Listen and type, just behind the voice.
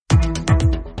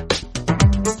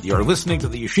You're listening to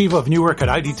the Yeshiva of Newark at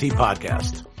IDT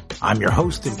podcast. I'm your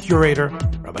host and curator,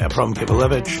 Rabbi Abram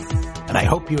Kibalevich, and I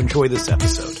hope you enjoy this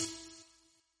episode.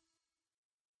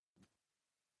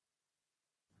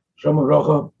 Shalom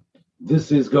Rocha.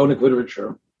 This is Gaonic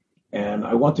Literature, and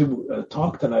I want to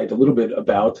talk tonight a little bit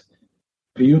about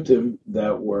piyutim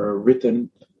that were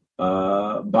written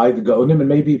by the Gaonim, and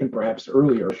maybe even perhaps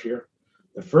earlier this year.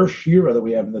 The first shira that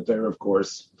we have in the Torah, of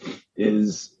course,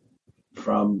 is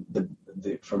from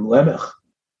from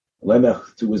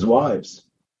Lemech to his wives,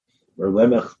 where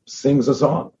Lemech sings a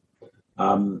song.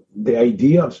 The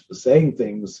idea of saying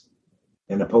things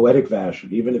in a poetic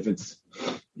fashion, even if it's,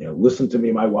 listen to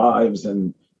me, my wives,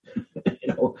 and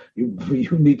you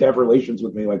need to have relations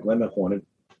with me like Lemech wanted,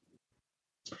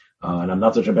 and I'm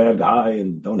not such a bad guy,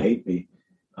 and don't hate me,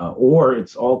 or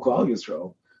it's all Klal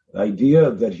Yisrael. The idea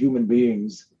that human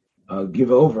beings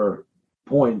give over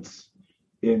points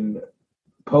in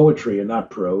poetry and not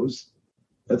prose,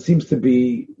 that seems to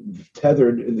be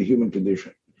tethered in the human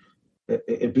condition.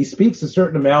 It bespeaks a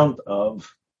certain amount of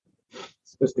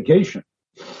sophistication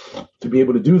to be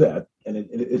able to do that, and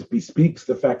it bespeaks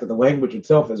the fact that the language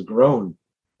itself has grown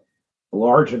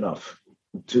large enough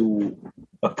to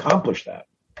accomplish that,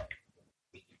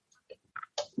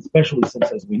 especially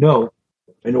since, as we know,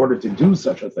 in order to do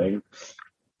such a thing,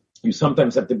 you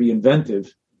sometimes have to be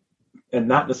inventive and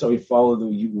not necessarily follow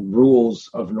the rules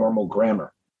of normal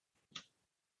grammar.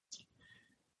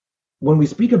 When we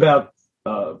speak about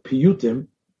piyutim,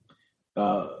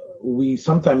 we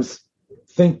sometimes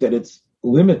think that it's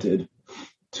limited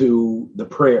to the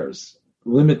prayers,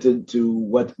 limited to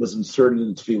what was inserted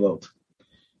in tefillot.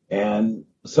 And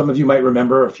some of you might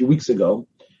remember a few weeks ago,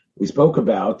 we spoke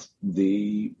about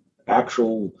the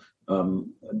actual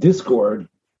discord,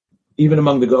 even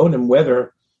among the Gaonim,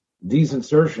 whether these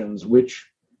insertions, which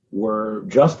were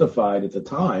justified at the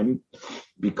time,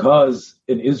 because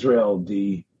in Israel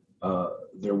they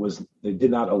did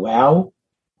not allow,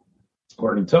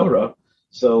 according to Torah,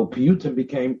 so piyutim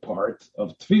became part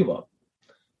of tefillah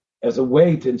as a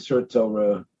way to insert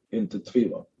Torah into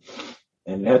tefillah,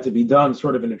 and it had to be done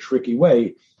sort of in a tricky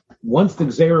way. Once the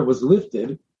Gzeira was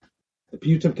lifted, the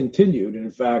piyutim continued, and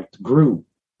in fact grew,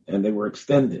 and they were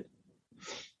extended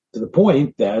to the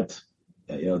point that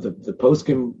the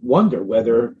poskim wonder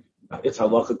whether it's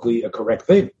halachically a correct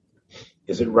thing.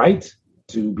 Is it right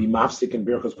to be mafsik in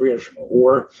Birchos Kriya Shema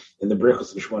or in the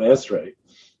Birchos Shemona Esrei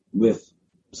with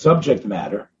subject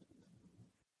matter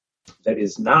that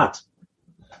is not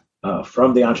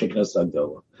from the Anshe Knesset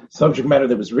Agdola, subject matter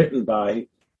that was written by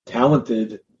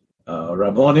talented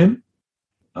Rabbonim,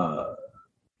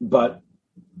 but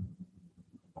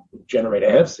generate a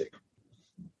hefsek?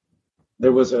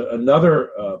 There was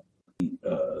another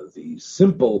the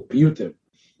simple piyutim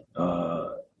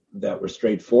that were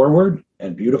straightforward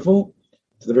and beautiful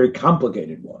to the very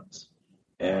complicated ones.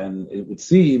 And it would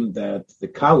seem that the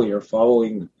Kalir,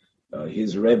 following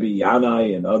his Rebbe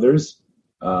Yanai and others,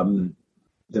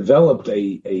 developed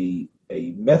a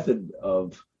method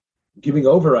of giving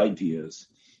over ideas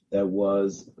that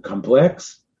was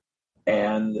complex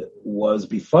and was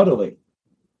befuddling,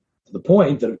 to the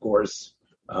point that, of course,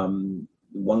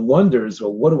 one wonders,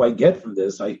 well, what do I get from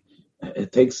this? I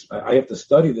have to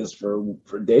study this for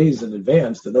days in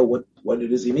advance to know what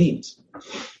it is he means.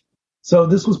 So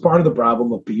this was part of the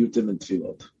problem of piyutim and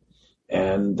tefillot.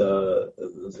 And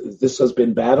this has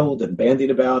been battled and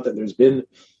bandied about, and there's been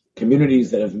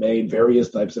communities that have made various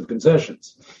types of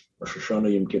concessions. Rosh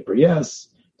Hashanah Yom Kippur, yes.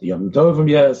 The Yom Tovim,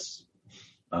 yes.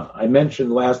 I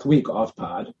mentioned last week off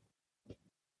pod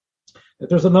that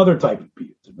there's another type of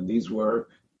piyutim, and these were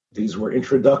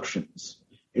introductions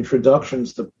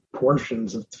to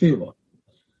portions of tefillah.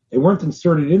 They weren't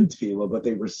inserted in tefillah, but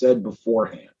they were said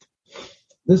beforehand.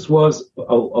 This was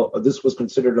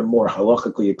considered a more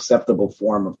halachically acceptable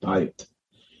form of piyut,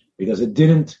 because it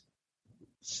didn't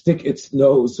stick its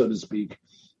nose, so to speak,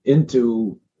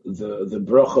 into the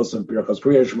brachos and Birchos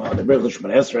Kriya Shema, the Birchos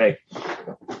Shemona Esrei.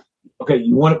 Okay,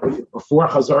 you want it before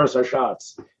Chazaras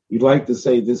Hashatz. You'd like to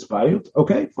say this piyut?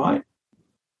 Okay, fine.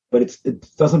 But it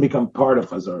doesn't become part of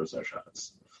Chazaras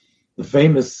Hashatz. The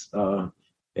famous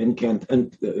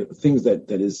things that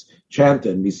is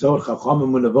chanted, Misor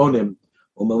Chachamim Unavonim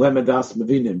Umelemedas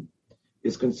Mevinim,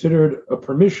 is considered a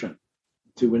permission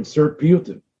to insert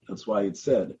piyutim. That's why it's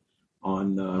said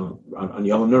on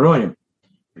Yom Neroyim,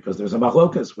 because there's a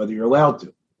machlokas whether you're allowed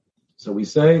to. So we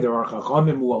say there are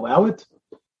Chachamim who allow it,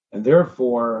 and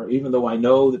therefore, even though I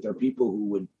know that there are people who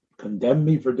would condemn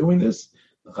me for doing this,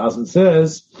 the Chazan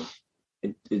says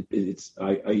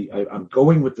I'm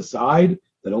going with the side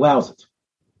that allows it,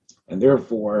 and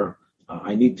therefore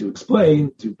I need to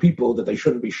explain to people that they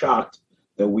shouldn't be shocked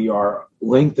that we are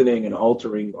lengthening and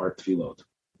altering our tefillot.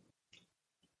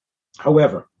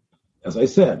 However, as I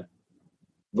said,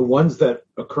 the ones that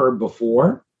occur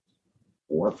before,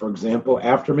 or for example,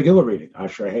 after Megillah reading,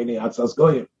 Asher Heini Atzas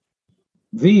Goyim,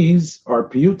 these are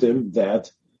piyutim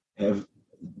that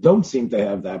don't seem to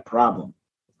have that problem.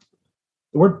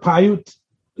 The word payut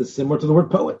is similar to the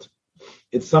word poet.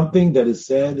 It's something that is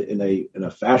said in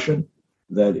a fashion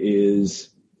that is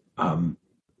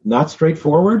not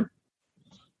straightforward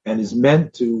and is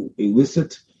meant to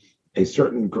elicit a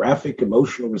certain graphic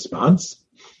emotional response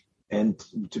and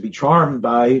to be charmed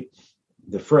by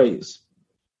the phrase.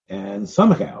 And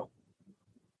somehow,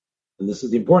 and this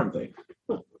is the important thing,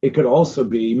 it could also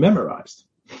be memorized,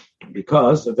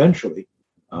 because eventually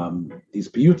these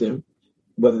piyutim,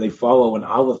 whether they follow an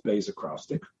aleph-beis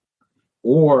acrostic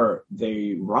or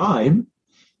they rhyme,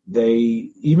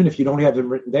 even if you don't have them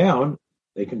written down,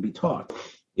 they can be taught.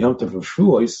 Yom Tov of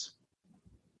Shavuos,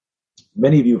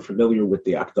 many of you are familiar with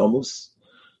the Akdomus,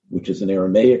 which is an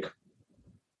Aramaic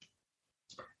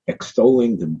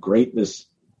extolling the greatness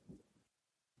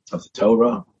of the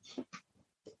Torah.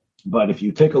 But if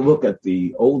you take a look at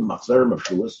the old Machzerim of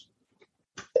Shavuos,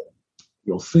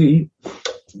 you'll see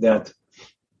that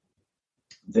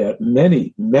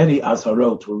many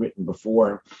Azharot were written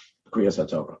before Kriyas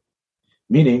HaTorah.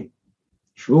 Meaning,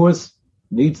 Shavuos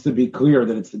needs to be clear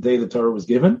that it's the day the Torah was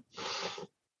given,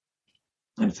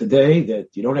 and it's a day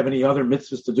that you don't have any other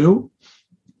mitzvahs to do.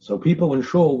 So people in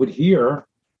Shul would hear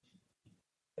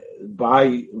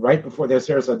right before the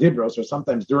Aseret HaDibros, or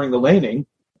sometimes during the laning,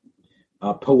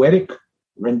 poetic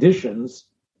renditions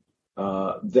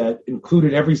that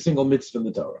included every single mitzvah in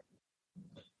the Torah.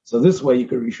 So this way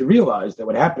you should realize that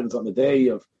what happens on the day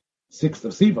of 6th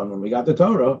of Sivan, when we got the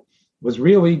Torah, was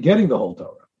really getting the whole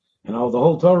Torah. And all the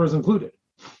whole Torah is included.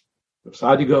 Rav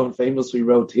Saadia Gaon famously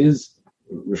wrote his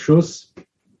Rishus,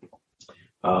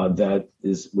 that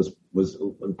was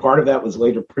part of that was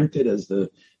later printed as the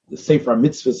Sefer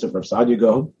Mitzvahs of Rav Saadia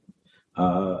Gaon.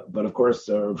 But of course,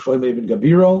 Rav Shlomo Ibn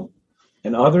Gabiro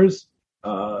and others.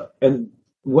 And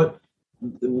what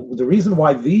the reason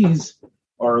why these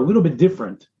are a little bit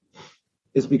different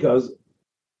is because,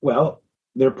 well,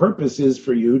 their purpose is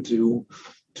for you to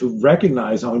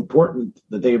recognize how important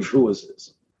the day of Shavuos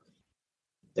is.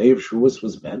 The day of Shavuos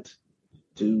was meant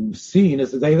to seen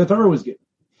as the day the Torah was given.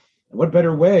 And what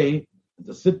better way than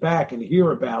to sit back and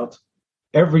hear about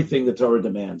everything the Torah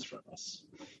demands from us,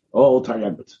 all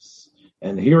Taryag mitzvahs,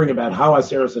 and hearing about how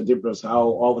Aseret HaDibros, how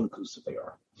all-inclusive they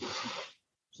are.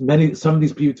 Some of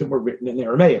these piyutim were written in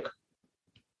Aramaic,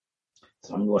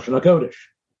 some in Lashon HaKodesh.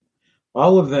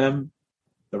 All of them,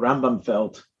 the Rambam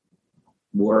felt,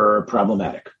 were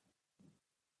problematic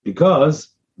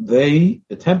because they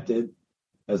attempted,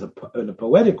 in a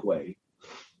poetic way,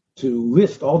 to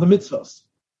list all the mitzvahs.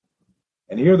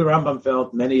 And here the Rambam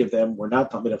felt many of them were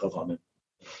not Talmidei Chachamim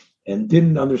and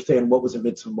didn't understand what was a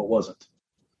mitzvah and what wasn't.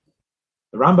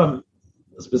 The Rambam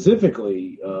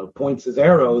specifically points his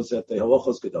arrows at the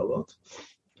Halachos Gedolot,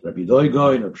 Rabbi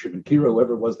Doigon, or Shimon Kira,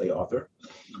 whoever was the author,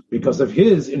 because of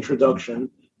his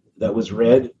introduction that was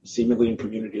read seemingly in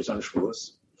communities on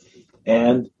Shavuos.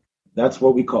 And that's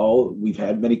what we've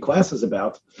had many classes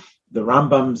about, the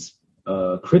Rambam's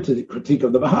critique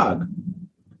of the Bahag.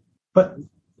 But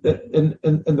and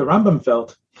the Rambam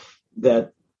felt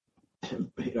that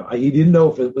he didn't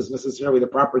know if it was necessarily the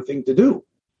proper thing to do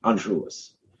on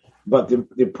Shavuos. But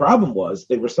the problem was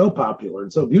they were so popular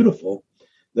and so beautiful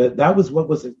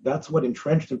that's what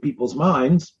entrenched in people's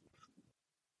minds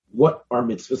what are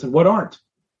mitzvahs and what aren't.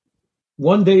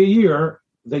 One day a year,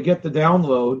 they get to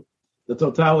download the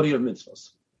totality of mitzvahs.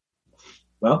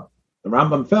 Well, the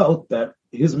Rambam felt that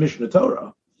his Mishnah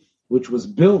Torah, which was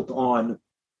built on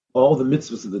all the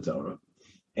mitzvahs of the Torah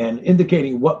and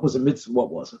indicating what was a mitzvah,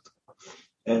 what wasn't,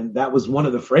 and that was one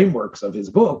of the frameworks of his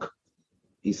book,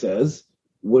 he says,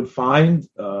 would find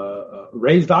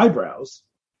raised eyebrows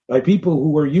by people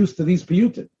who were used to these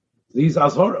piyutim, these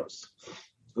azharos,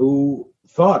 who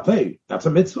thought, hey, that's a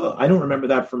mitzvah. I don't remember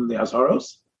that from the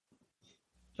azharos.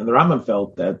 And the Rambam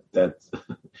felt that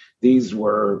these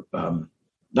were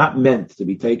not meant to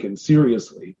be taken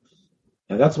seriously.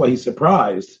 And that's why he's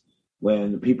surprised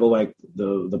when people like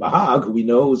the Bahag, who he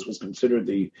knows was considered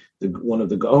the one of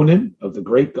the Gaonim, of the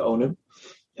great Gaonim,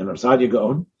 and Rav Saadia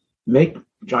Gaon, make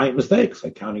giant mistakes,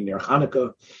 like counting Ner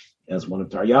Chanukah as one of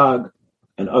Taryag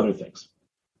and other things.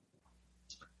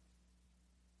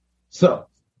 So,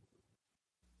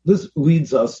 this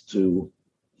leads us to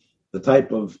the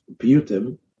type of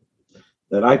piyutim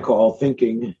that I call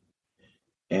thinking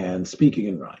and speaking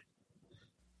in rhyme.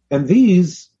 And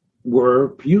these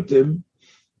were piyutim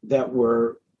that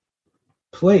were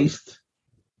placed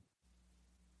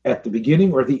at the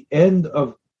beginning or the end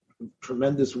of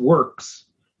tremendous works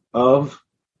of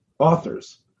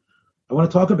authors. I want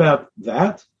to talk about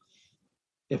that,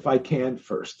 if I can,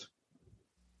 first.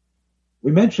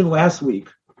 We mentioned last week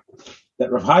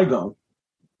that Rav Hai Gaon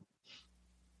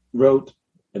wrote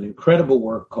an incredible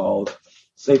work called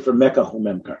Sefer Mekach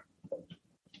Umemkar.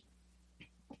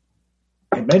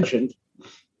 I mentioned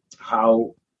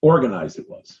how organized it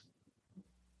was.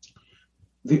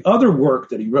 The other work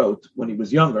that he wrote when he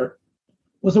was younger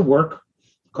was a work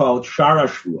called Shara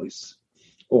Shvuos,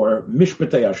 or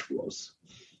Mishpatei Shvuos,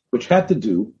 which had to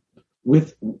do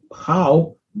with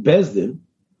how Bezdin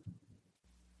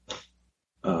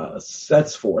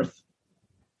sets forth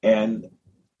and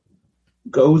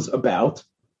goes about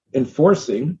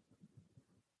enforcing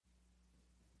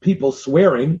people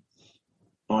swearing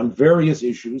on various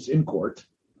issues in court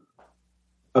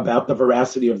about the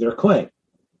veracity of their claim.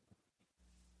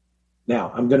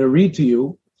 Now, I'm going to read to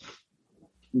you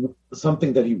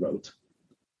something that he wrote,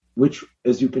 which,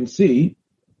 as you can see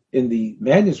in the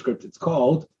manuscript, it's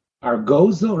called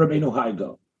Argoza Rabbeinu Hai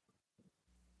Gaon.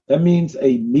 That means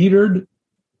a metered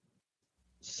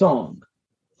song.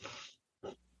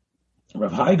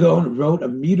 Rav Hai Gaon wrote a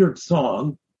metered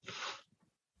song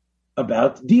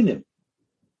about dinim.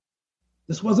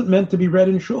 This wasn't meant to be read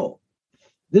in shul.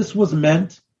 This was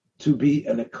meant to be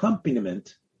an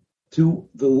accompaniment to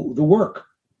the work.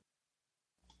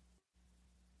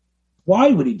 Why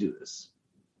would he do this?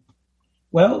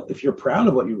 Well, if you're proud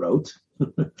of what you wrote,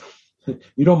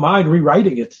 you don't mind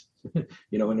rewriting it,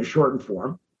 in a shortened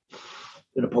form,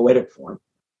 in a poetic form.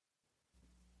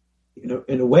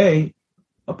 In a way,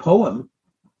 a poem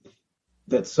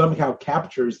that somehow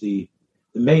captures the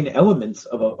main elements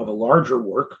of a larger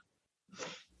work,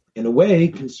 in a way,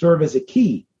 can serve as a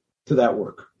key to that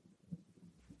work.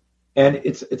 And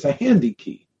it's a handy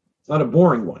key. It's not a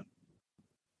boring one.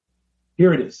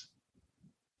 Here it is.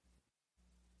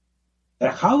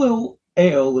 I'm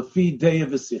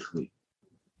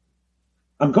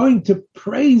going to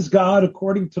praise God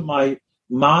according to my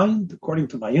mind, according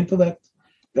to my intellect.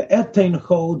 And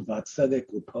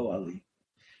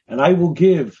I will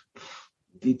give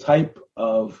the type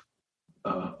of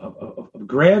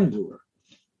grandeur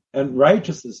and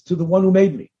righteousness to the one who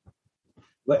made me.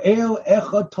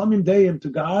 To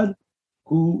God,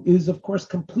 who is, of course,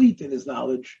 complete in his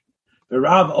knowledge, the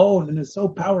Rav On, and is so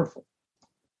powerful.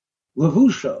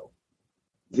 Levusho,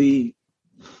 the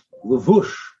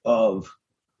levush of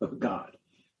God,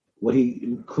 what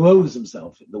he clothes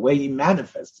himself in, the way he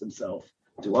manifests himself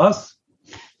to us,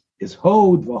 is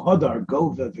Hod v'Hodar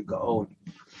Gove v'Gaon.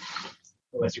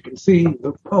 So as you can see,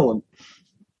 the poem,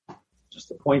 just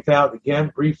to point out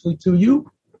again briefly to you,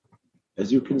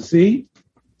 as you can see,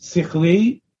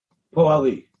 Sichli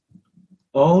Poali,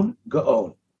 On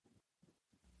Gaon.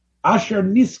 Asher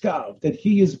Niskav, that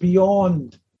he is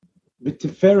beyond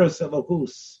B'Tiferes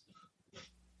Elohus,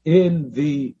 in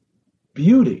the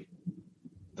beauty,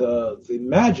 the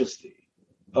majesty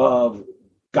of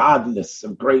godness,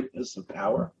 of greatness, of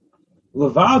power.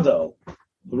 Levado,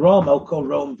 Rom al Kol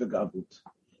Rom V'Gavut.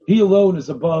 He alone is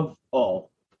above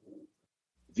all.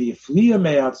 V'Yifliya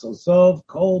Me'atzosov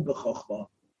Kol B'Chochma.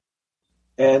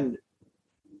 And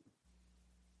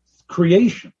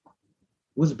creation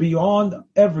was beyond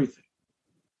everything.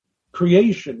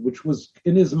 Creation, which was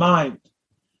in his mind,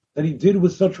 that he did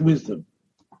with such wisdom.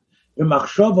 Now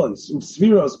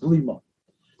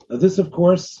this, of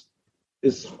course,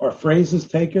 are phrases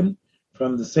taken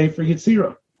from the Sefer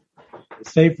Yetzirah, the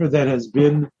Sefer that has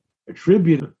been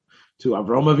attributed to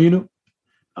Avraham Avinu,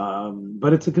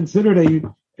 but it's considered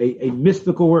a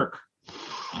mystical work,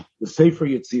 the Sefer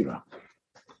Yetzirah.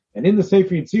 And in the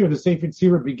Sefer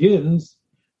Yetzirah begins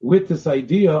with this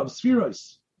idea of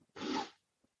Sfiros.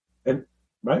 And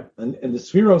the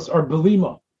Sfiros are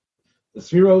Belima. The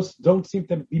Sfiros don't seem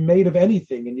to be made of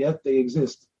anything, and yet they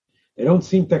exist. They don't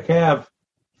seem to have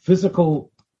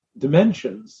physical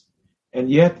dimensions, and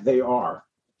yet they are.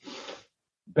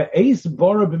 Be'ez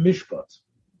bara b'mishpat.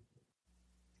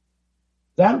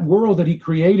 That world that he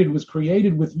created was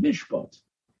created with mishpat.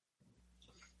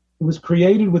 It was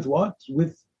created with what?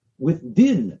 With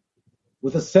din,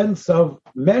 with a sense of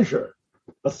measure,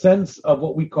 a sense of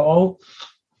what we call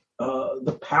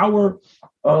the power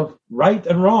of right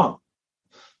and wrong.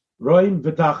 Roim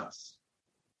v'tachas.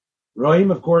 Roim,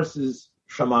 of course, is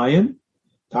Shamayim.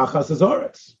 Tachas is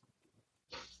Oretz.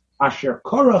 Asher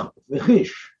korach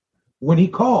v'chish. When he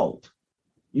called,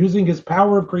 using his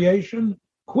power of creation,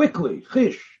 quickly,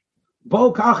 chish,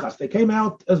 bo kachas, they came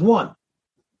out as one.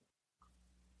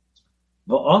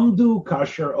 V'amdu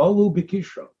kasher olu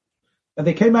b'kishra. And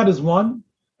they came out as one,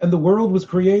 and the world was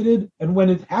created, and when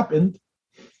it happened,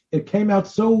 it came out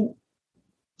so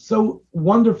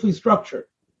wonderfully structured.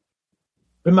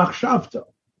 B'machshavta.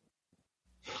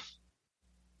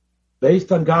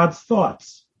 Based on God's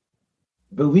thoughts.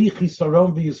 B'li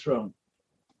chisaron v'yisron.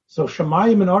 So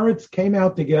Shemayim and Aretz came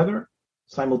out together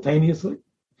simultaneously,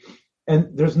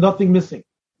 and there's nothing missing.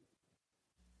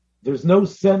 There's no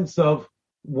sense of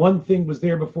one thing was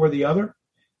there before the other.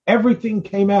 Everything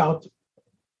came out,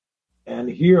 and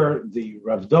here the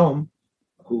Rav Dom,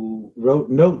 who wrote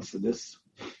notes of this,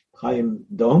 Chaim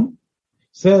Dom,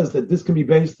 says that this can be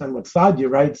based on what Sadia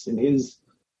writes in his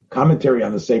commentary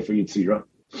on the Sefer Yetzirah,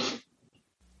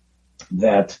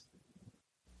 that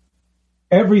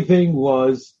everything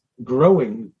was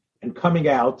growing and coming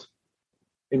out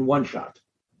in one shot.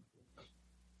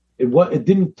 It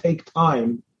didn't take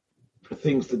time for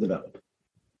things to develop.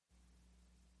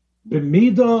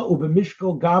 B'mida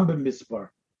u'b'mishkol gam b'mispar.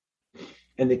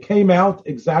 And it came out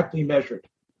exactly measured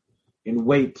in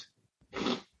weight,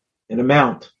 in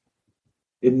amount,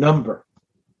 in number.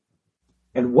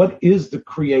 And what is the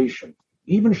creation?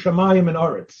 Even Shemayim and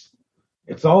Aretz.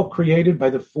 It's all created by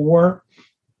the four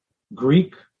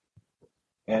Greek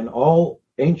and all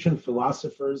ancient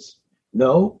philosophers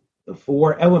know the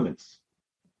four elements.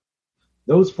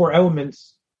 Those four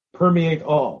elements permeate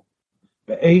all.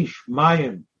 Be'esh,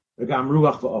 mayim, v'gam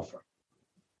ruach v'ofer.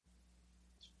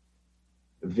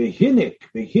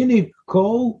 V'hinik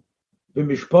kol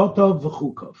v'mishpotov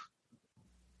v'chukov.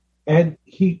 And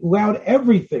he allowed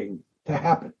everything to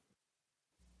happen.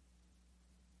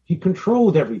 He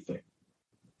controlled everything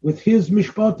with his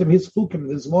mishpatim, his chukim,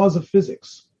 his laws of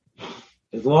physics,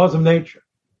 his laws of nature,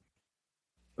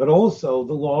 but also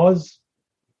the laws,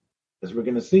 as we're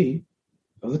going to see,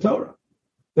 of the Torah.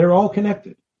 They're all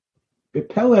connected.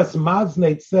 Bepeles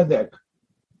maznei tzedek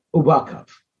ubakav.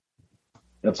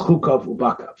 That's chukov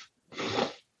ubakav.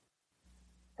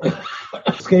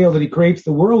 The scale that he creates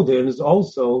the world in is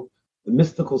also the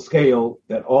mystical scale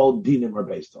that all dinim are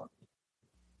based on.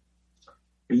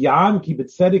 B'yam ki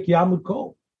b'tzedek yamud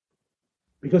kol.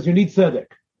 Because you need tzedek.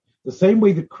 The same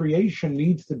way the creation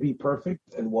needs to be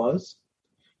perfect and was,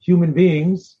 human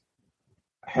beings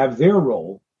have their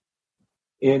role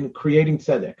in creating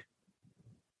tzedek.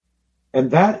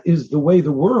 And that is the way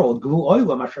the world, Gvul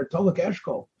Olam Asher Tolek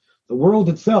Eshkol, the world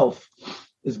itself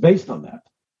is based on that.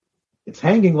 It's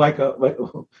hanging like a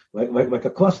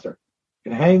cluster.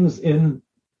 It hangs in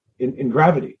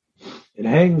gravity. It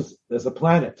hangs as a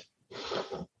planet.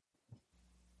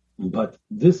 But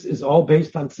this is all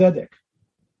based on tzedek.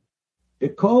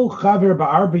 Ekol chaver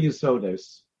ba'arba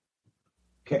yisodes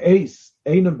ke'es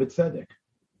einam b'tzedek.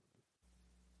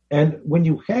 And when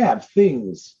you have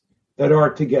things that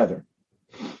are together,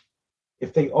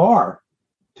 if they are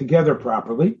together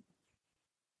properly,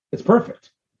 it's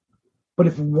perfect. But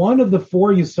if one of the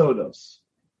four yisodos,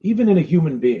 even in a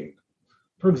human being,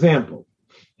 for example,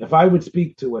 if I would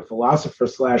speak to a philosopher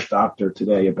 / doctor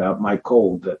today about my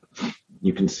cold that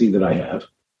you can see that I have,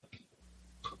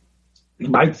 he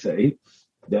might say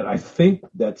that I think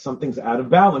that something's out of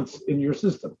balance in your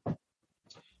system.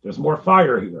 There's more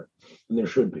fire here than there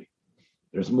should be.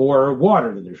 There's more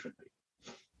water than there should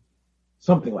be.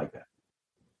 Something like that.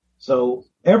 So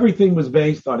everything was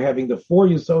based on having the four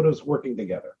yisodos working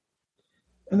together.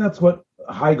 And that's what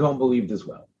Haigom believed as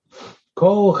well.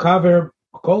 Kol chaver,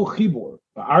 kol chibur,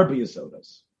 ba'arba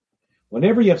yisodos.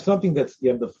 Whenever you have something you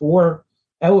have the four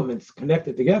elements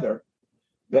connected together,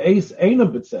 be'es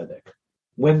einam b'tzedek,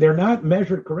 when they're not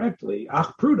measured correctly,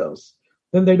 ach prudos,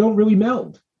 then they don't really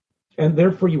meld. And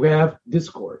therefore you have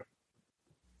discord.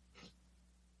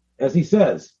 As he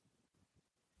says,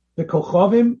 the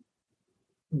kochavim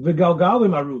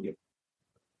v'galgalim arugim.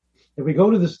 If we go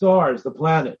to the stars, the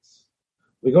planets,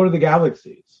 we go to the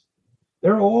galaxies,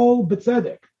 they're all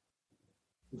b'tzedek.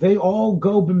 They all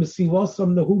go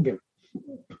b'mesilosam nehugim.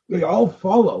 They all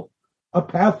follow a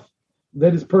path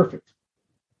that is perfect.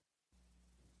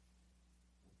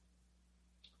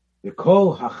 The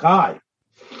kol hachai,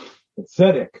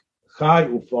 tzedek, chai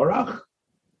uforach.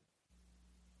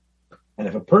 And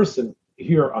if a person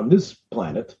here on this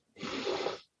planet,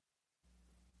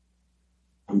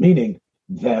 meaning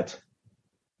that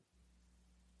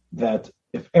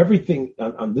if everything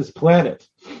on this planet,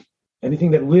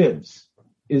 anything that lives,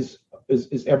 is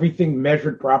everything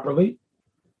measured properly,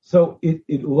 so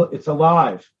it's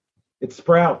alive, it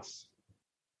sprouts.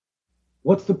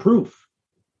 What's the proof?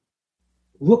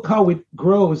 Look how it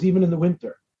grows even in the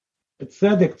winter.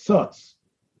 B'tzedek tzotz.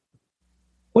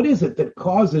 What is it that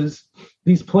causes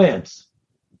these plants,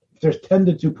 if they're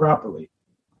tended to properly,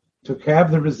 to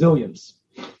have the resilience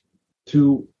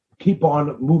to keep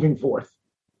on moving forth.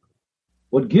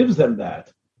 What gives them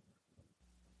that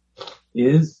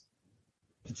is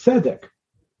tzedek,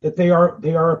 that they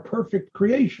are a perfect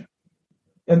creation.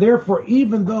 And therefore,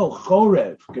 even though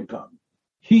chorev can come,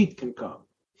 heat can come,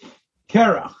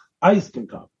 kerach, ice can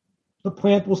come, the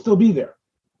plant will still be there.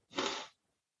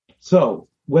 So,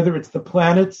 whether it's the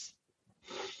planets,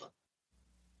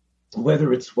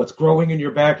 whether it's what's growing in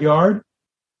your backyard,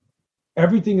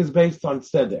 everything is based on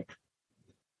tzedek.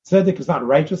 Tzedek is not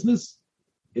righteousness,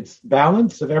 it's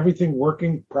balance of everything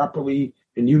working properly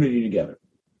in unity together.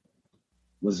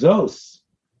 Lazos,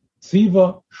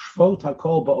 tziva shvot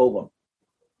hakol ba'olam.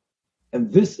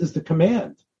 And this is the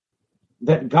command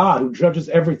that God, who judges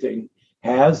everything,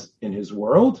 has in his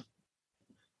world.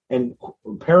 And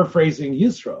paraphrasing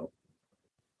Yisro,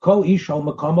 kol ish al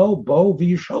makamo bo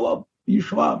v'yishalom.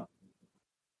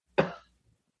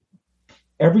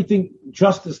 Everything,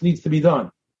 justice needs to be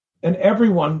done. And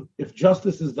everyone, if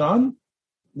justice is done,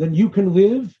 then you can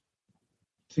live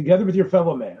together with your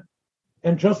fellow man.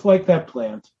 And just like that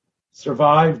plant,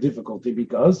 survive difficulty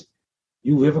because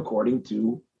you live according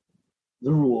to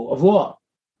the rule of law.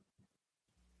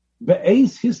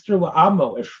 Be'ez hister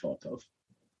la'amo eshvotov.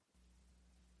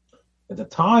 At the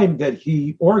time that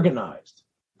he organized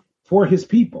for his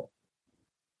people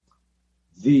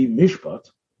the mishpat,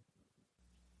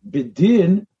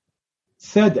 bidin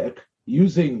tzedek,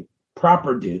 using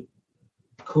proper din,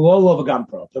 kolol v'gam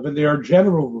protov, and there are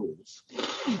general rules,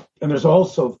 and there's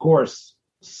also, of course,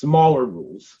 smaller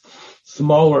rules,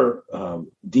 smaller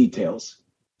details,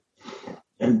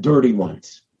 and dirty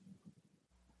ones.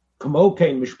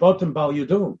 Kamokein mishpatim bal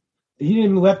yudum. He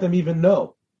didn't let them even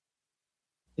know.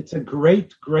 It's a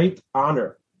great, great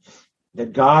honor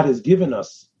that God has given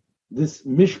us this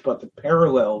mishpat that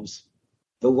parallels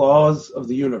the laws of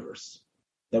the universe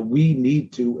that we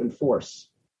need to enforce.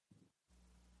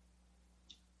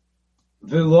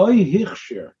 V'loi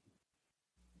hichshir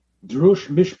drush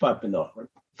mishpat b'nochrim.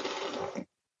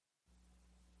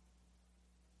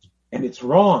 And it's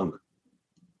wrong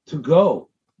to go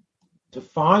to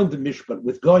find the mishpat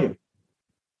with goyim.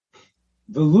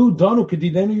 V'lu donu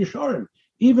kedidenu yisharim.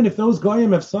 Even if those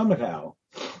goyim have somehow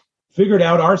figured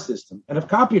out our system and have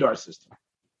copied our system.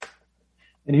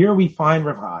 And here we find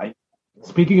Rav Hai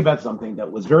speaking about something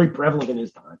that was very prevalent in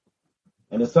his time,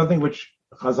 and it's something which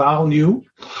Chazal knew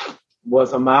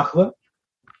was a machla,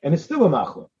 and it's still a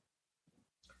machla,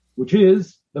 which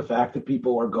is the fact that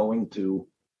people are going to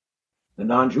the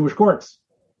non-Jewish courts.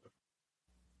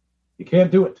 You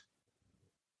can't do it.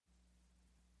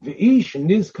 V'ish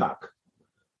nizkak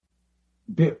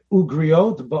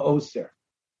be'ugriot ba'oser.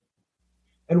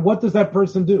 And what does that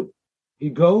person do? He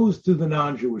goes to the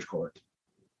non-Jewish court.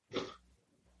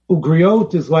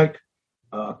 Ugriot is like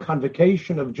a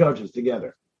convocation of judges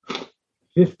together.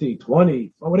 50,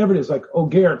 20, or whatever it is, like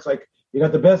Oger, it's like you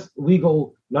got the best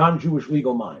legal, non-Jewish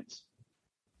legal minds.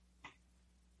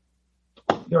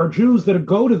 There are Jews that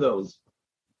go to those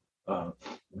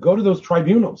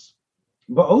tribunals,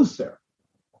 ba'oser,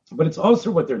 but it's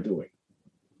also what they're doing.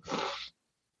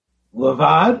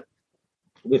 Lavad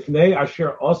lifnei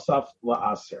asher osaf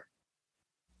la'aser.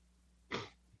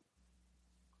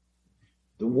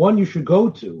 The one you should go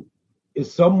to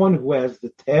is someone who has the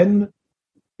 10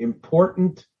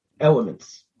 important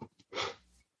elements.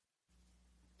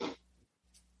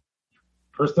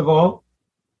 First of all,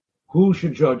 who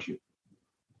should judge you?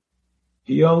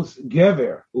 Hios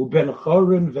gever uben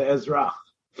chorin ve'ezrach.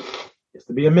 He has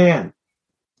to be a man.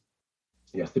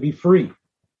 He has to be free.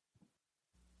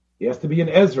 He has to be an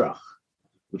ezrach,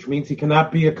 which means he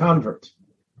cannot be a convert.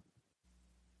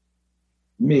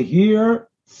 Mehir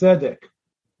tzedek,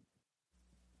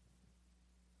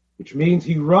 which means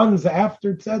he runs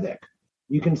after tzedek.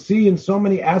 You can see in so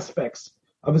many aspects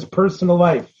of his personal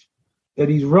life that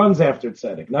he runs after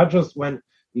tzedek, not just when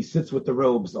he sits with the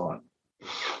robes on.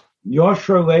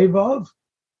 Yosher Levov,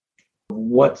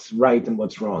 what's right and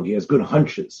what's wrong. He has good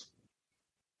hunches.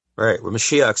 Right, where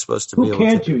Mashiach's supposed to be able to. Who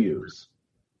can't you use?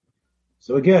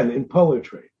 So again, in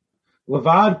poetry,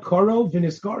 Lavad Korov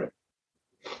v'niskarim.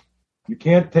 You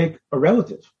can't take a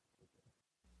relative.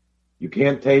 You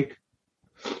can't take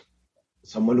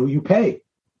someone who you pay.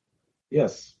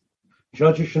 Yes,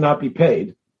 judges should not be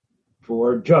paid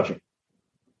for judging.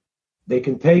 They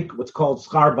can take what's called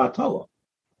schar batala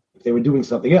if they were doing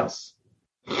something else.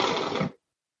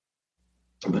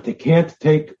 But they can't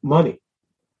take money.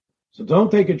 So don't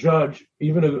take a judge,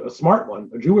 even a smart one,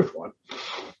 a Jewish one,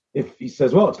 if he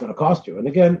says, well, it's going to cost you. And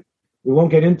again, we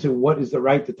won't get into what is the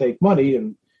right to take money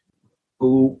and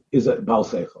who is a Baal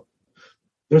Seichel.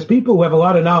 There's people who have a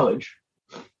lot of knowledge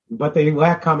but they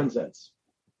lack common sense.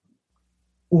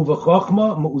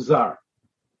 Uvachochma mu'uzar.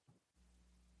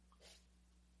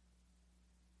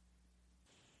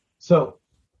 So,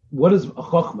 what does a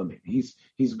chochma mean?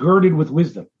 He's girded with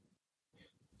wisdom.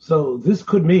 So this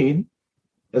could mean,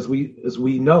 as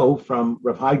we know from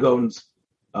Rav Hai Gaon's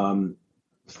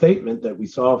statement that we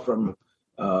saw from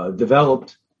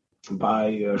developed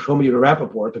by Shlomo Yehuda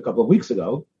Rappaport a couple of weeks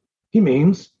ago, he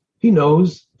means he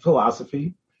knows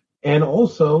philosophy and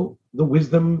also the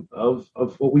wisdom of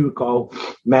what we would call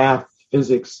math,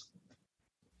 physics,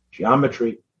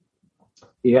 geometry.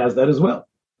 He has that as well.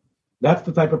 That's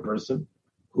the type of person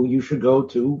who you should go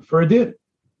to for a din.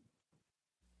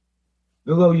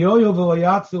 V'lo yoyo v'lo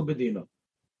yatzil b'dino.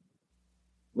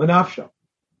 L'nafsho.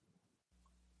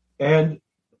 And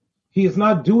he is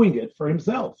not doing it for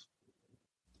himself.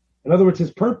 In other words,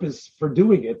 his purpose for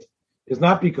doing it is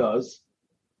not because,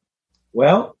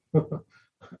 well,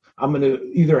 I'm going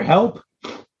to either help,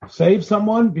 save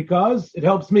someone because it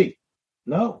helps me.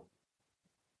 No.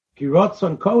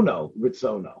 Kirotzon kono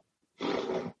ritzono.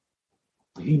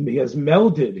 He has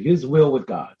melded his will with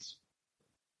God's.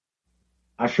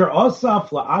 Asher osaf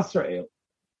la'asar.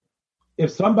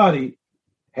 If somebody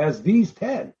has these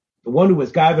 10, the one who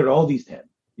has gathered all these 10,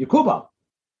 Yekuba,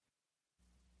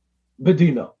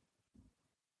 bedino,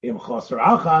 im chaser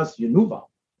achas yenuva.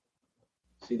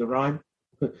 See the rhyme?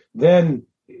 Then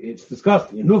it's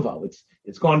disgusting. Yenuva,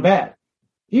 it's gone bad.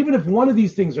 Even if one of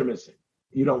these things are missing,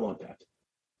 you don't want that.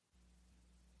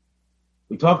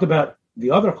 We talked about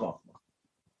the other chachma.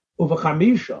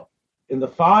 Uvachamisha, in the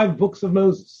 5 books of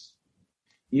Moses,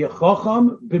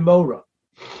 Yechacham b'mora.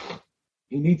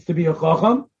 He needs to be a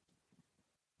chacham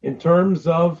in terms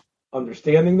of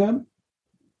understanding them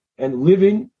and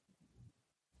living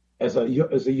as a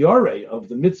yoreh of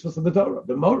the mitzvahs of the Torah,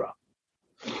 b'mora.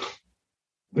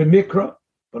 B'mikra,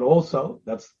 but also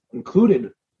that's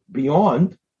included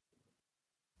beyond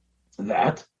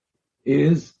that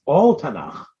is all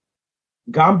Tanakh,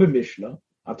 gam b'mishnah,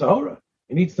 ha-Torah.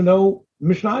 He needs to know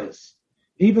Mishnayos,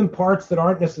 even parts that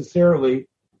aren't necessarily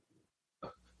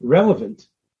relevant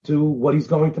to what he's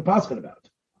going to paskin about.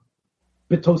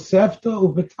 B'tosefta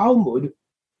u'b'talmud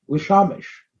l'shamesh.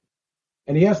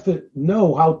 And he has to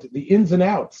know how the ins and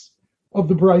outs of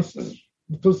the brises,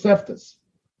 the toseftas.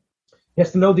 He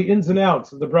has to know the ins and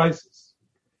outs of the brises,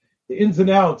 the ins and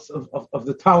outs of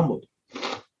the Talmud,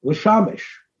 l'shamesh,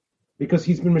 because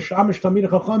he's been mishamesh tamid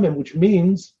chachamim, which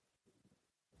means,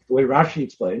 the way Rashi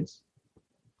explains,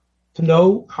 to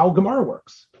know how Gemara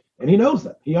works. And he knows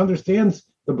that. He understands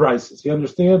the brises. He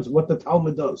understands what the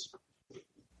Talmud does.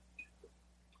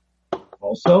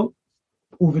 Also,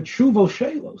 uvetshuvo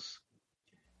shelos.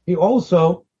 He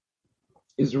also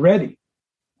is ready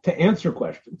to answer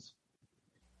questions.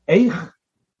 Eich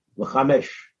l'chamesh.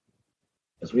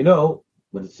 As we know,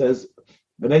 when it says,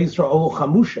 Bnei Yisrael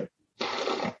chamusha,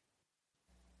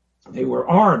 they were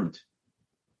armed.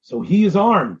 So he is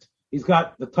armed. He's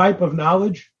got the type of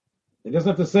knowledge. He doesn't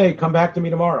have to say, come back to me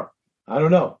tomorrow. I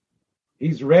don't know.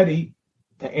 He's ready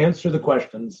to answer the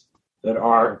questions that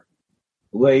are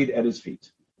laid at his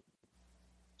feet.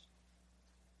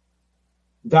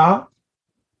 Da,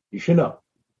 you should know.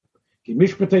 Ki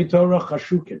mishpatei Torah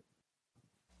chashukin.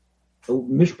 The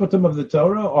mishpatim of the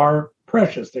Torah are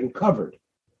precious and covered.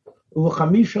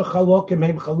 U'chamisha chalokim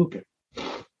heim chalukim.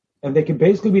 And they can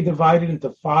basically be divided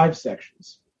into 5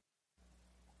 sections.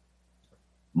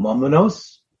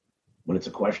 Momonos, when it's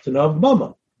a question of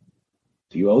mamon.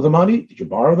 Do you owe the money? Did you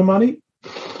borrow the money?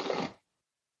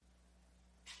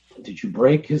 Did you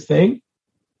break his thing?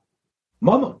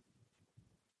 Mamon.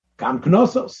 Gam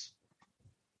knossos.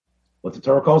 What the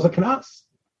Torah calls a knas,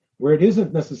 where it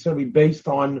isn't necessarily based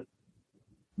on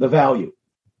the value.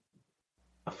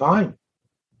 A fine.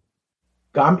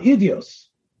 Gam idios,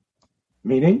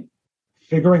 meaning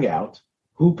figuring out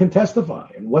who can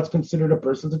testify and what's considered a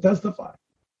person to testify.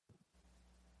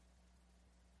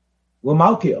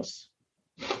 Lamalkios.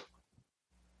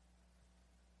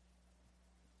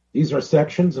 These are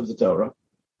sections of the Torah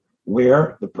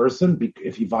where the person,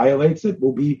 if he violates it,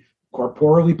 will be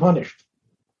corporally punished.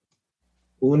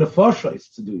 Unefoshes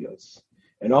tzeduyos.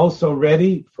 And also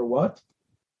ready for what?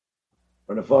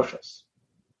 For nefoshes.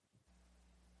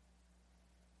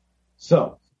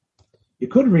 So, you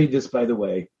could read this, by the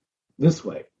way, this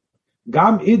way.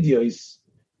 Gam idios,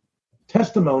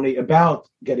 testimony about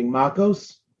getting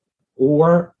makos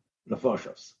or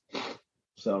nefoshes.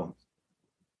 So,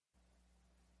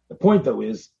 the point, though,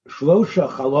 is shlosha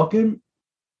chalokim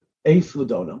eis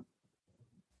l'donam.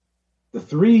 The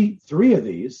three of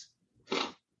these,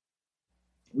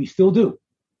 we still do.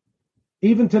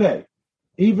 Even today,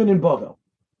 even in Bovel,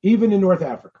 even in North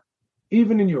Africa.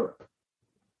 even in Europe.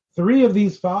 3 of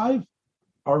these 5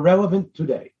 are relevant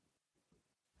today.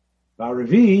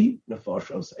 Ba'revi,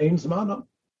 nefoshos, ein zmanam.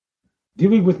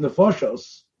 Dealing with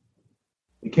nefoshos,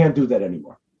 we can't do that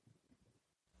anymore.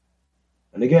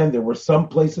 And again, there were some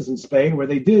places in Spain where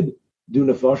they did do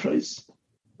nefoshos.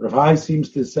 Rav Hai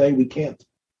seems to say we can't.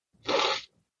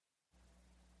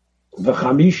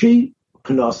 V'chamishi,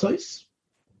 knasos.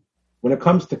 When it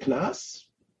comes to knas,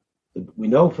 we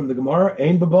know from the Gemara,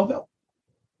 ein b'Bavel.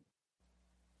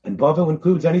 And Bavel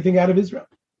includes anything out of Israel,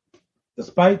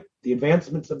 despite the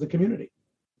advancements of the community.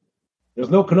 There's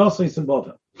no knasos in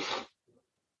Bavel.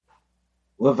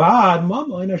 Levad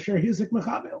mamoin asher hizik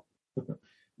mechabel.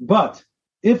 But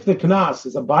if the knas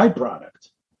is a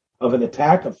byproduct of an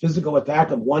attack, a physical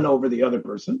attack of one over the other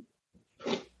person,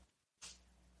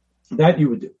 that you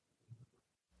would do.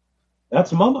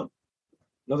 That's mammon.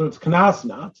 In other words, knas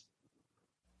not.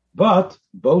 But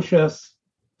boshes,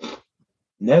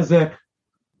 nezek,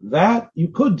 that you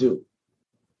could do.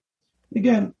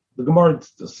 Again, the Gemara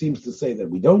seems to say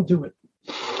that we don't do it.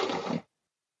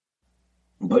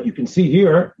 But you can see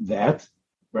here that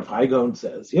Rav Hai Gaon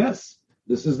says, yes,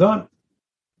 this is done.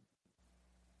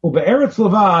 Ube'eretz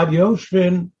levad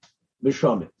yoshvin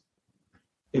b'shomit.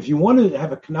 If you want to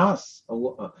have a knas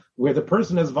where the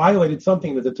person has violated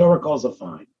something that the Torah calls a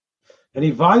fine, and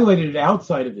he violated it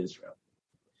outside of Israel,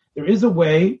 there is a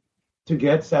way to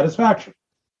get satisfaction.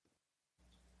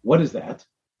 What is that?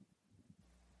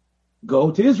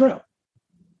 Go to Israel.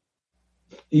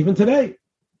 Even today,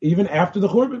 even after the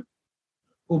Churban.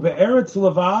 Ube'eretz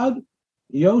levad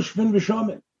yoshvin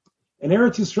b'shomit. And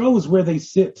Eretz Yisrael is where they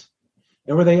sit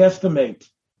and where they estimate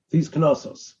these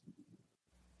knossos.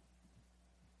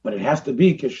 But it has to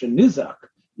be kishenizak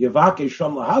yavake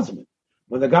sham lahazmin,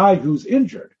 when the guy who's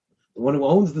injured, the one who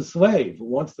owns the slave, who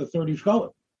wants the 30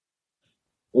 shkolim,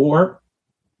 or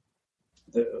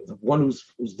the one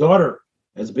whose daughter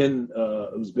has been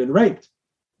raped,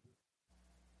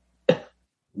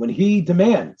 when he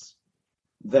demands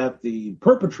that the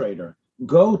perpetrator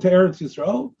go to Eretz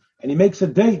Yisrael and he makes a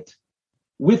date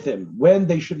with him when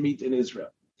they should meet in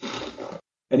Israel,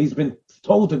 and he's been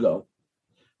told to go,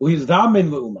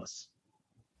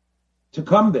 to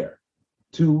come there,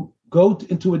 to go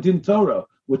into a din Torah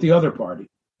with the other party.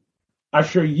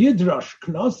 Asher yidrash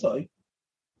knasai,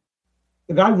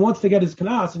 the guy wants to get his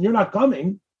knas, and you're not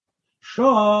coming.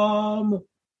 Sham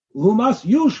lumas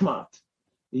yushmat.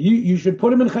 You should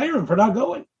put him in chayrim for not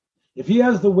going. If he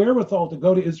has the wherewithal to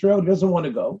go to Israel, he doesn't want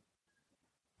to go.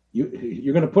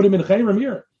 You're going to put him in chayrim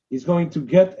here. He's going to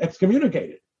get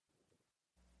excommunicated.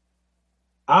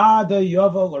 Ada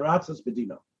yava l'ratzas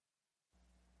bedino.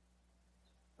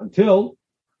 Until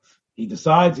he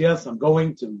decides, yes, I'm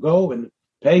going to go and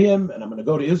pay him, and I'm going to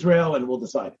go to Israel, and we'll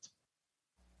decide it.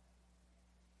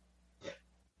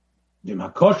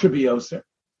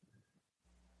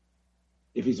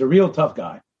 If he's a real tough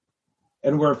guy,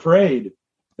 and we're afraid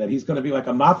that he's going to be like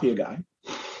a mafia guy,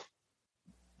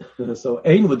 so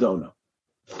ein l'dono,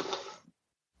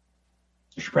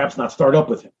 you should perhaps not start up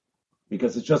with him,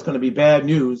 because it's just going to be bad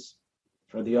news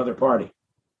for the other party.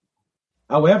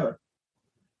 However,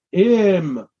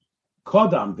 im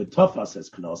kodam b'tafas es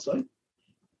knosai,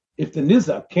 if the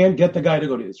nizak can't get the guy to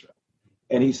go to Israel,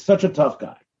 and he's such a tough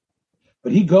guy,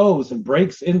 but he goes and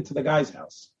breaks into the guy's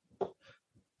house,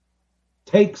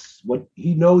 takes what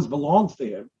he knows belongs to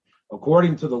him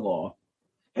according to the law,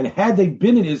 and had they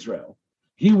been in Israel,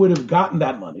 he would have gotten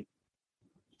that money.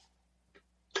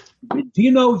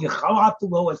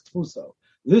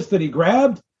 This that he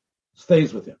grabbed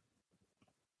stays with him.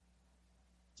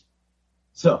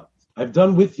 So I've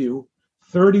done with you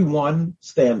 31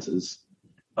 stanzas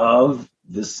of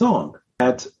this song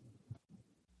that,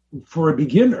 for a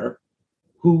beginner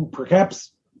who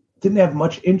perhaps didn't have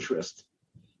much interest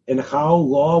in how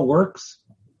law works,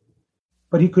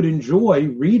 but he could enjoy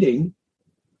reading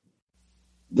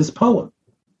this poem,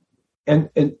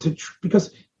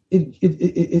 because it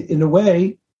in a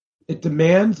way it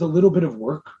demands a little bit of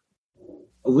work,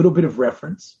 a little bit of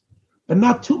reference, but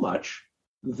not too much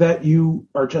that you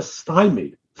are just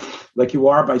stymied like you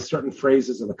are by certain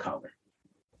phrases in the collar.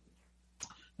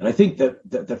 And I think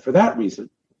that for that reason,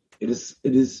 it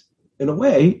is in a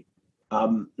way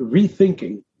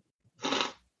rethinking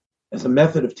as a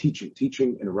method of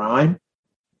teaching in rhyme,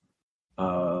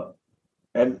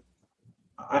 and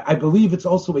I believe it's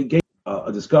also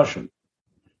a discussion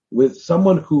with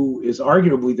someone who is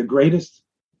arguably the greatest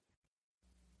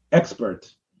expert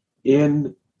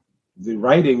in the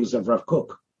writings of Rav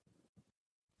Kook.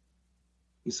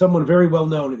 He's someone very well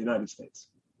known in the United States.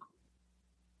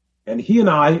 And he and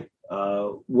I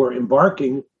were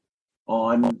embarking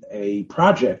on a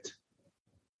project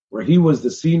where he was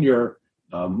the senior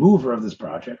mover of this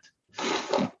project.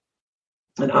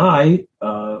 And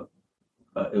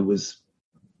it was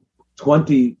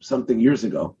 20 something years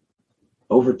ago,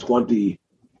 over 22,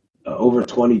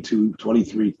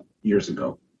 23 years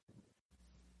ago.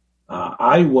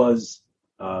 I was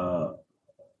the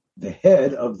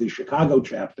head of the Chicago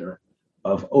chapter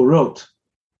of Orot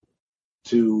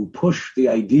to push the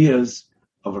ideas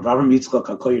of Rav Yitzchak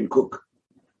HaKohen Kook,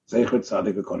 Zecher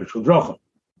Tzadik HaKodesh L'Brocha.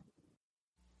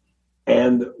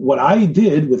 And what I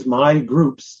did with my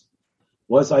groups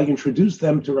was I introduced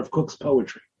them to Rav Kook's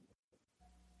poetry.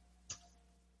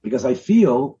 Because I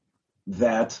feel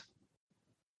that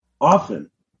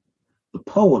often the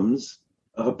poems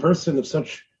of a person of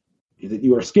such that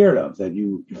you are scared of, that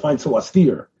you find so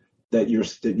austere, that you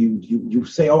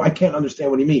say, oh, I can't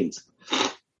understand what he means.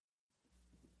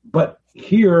 But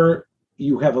here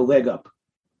you have a leg up.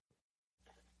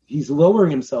 He's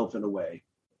lowering himself in a way,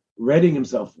 readying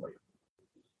himself for you.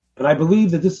 And I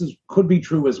believe that this could be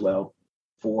true as well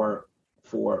for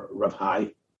Rav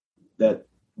Hai, that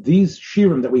these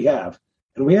shirim that we have,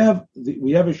 and we have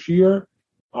a shir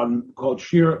called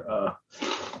shir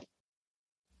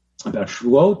about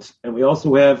Shvuot, and we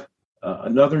also have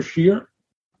another shir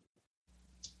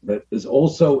that is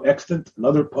also extant,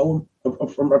 another poem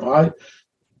from Rav Hai.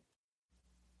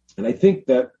 And I think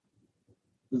that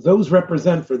those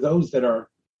represent, for those that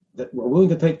were willing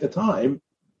to take the time,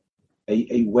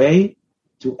 a way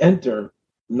to enter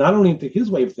not only into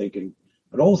his way of thinking,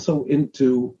 but also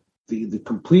into the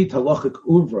complete halachic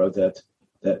uvra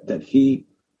that he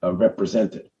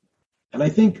represented. And I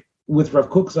think with Rav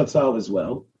Kook Zatzal as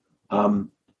well,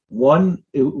 one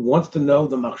wants to know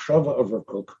the machshava of Rav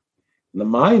Kook, the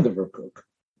mind of Rav Kook,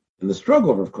 and the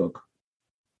struggle of Rav Kook.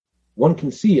 One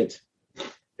can see it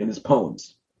in his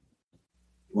poems.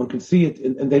 One can see it,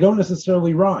 and they don't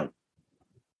necessarily rhyme.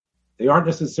 They aren't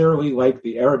necessarily like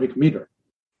the Arabic meter.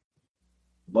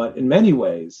 But in many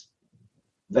ways,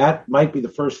 that might be the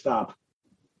first stop,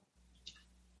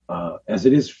 as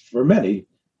it is for many,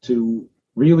 to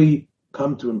really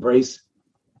come to embrace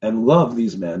and love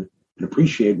these men and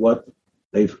appreciate what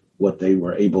they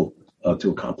were able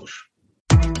to accomplish.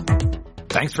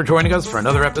 Thanks for joining us for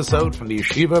another episode from the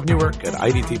Yeshiva of Newark at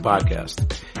IDT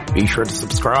Podcast. Be sure to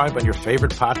subscribe on your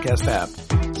favorite podcast app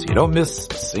so you don't miss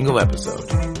a single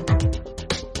episode.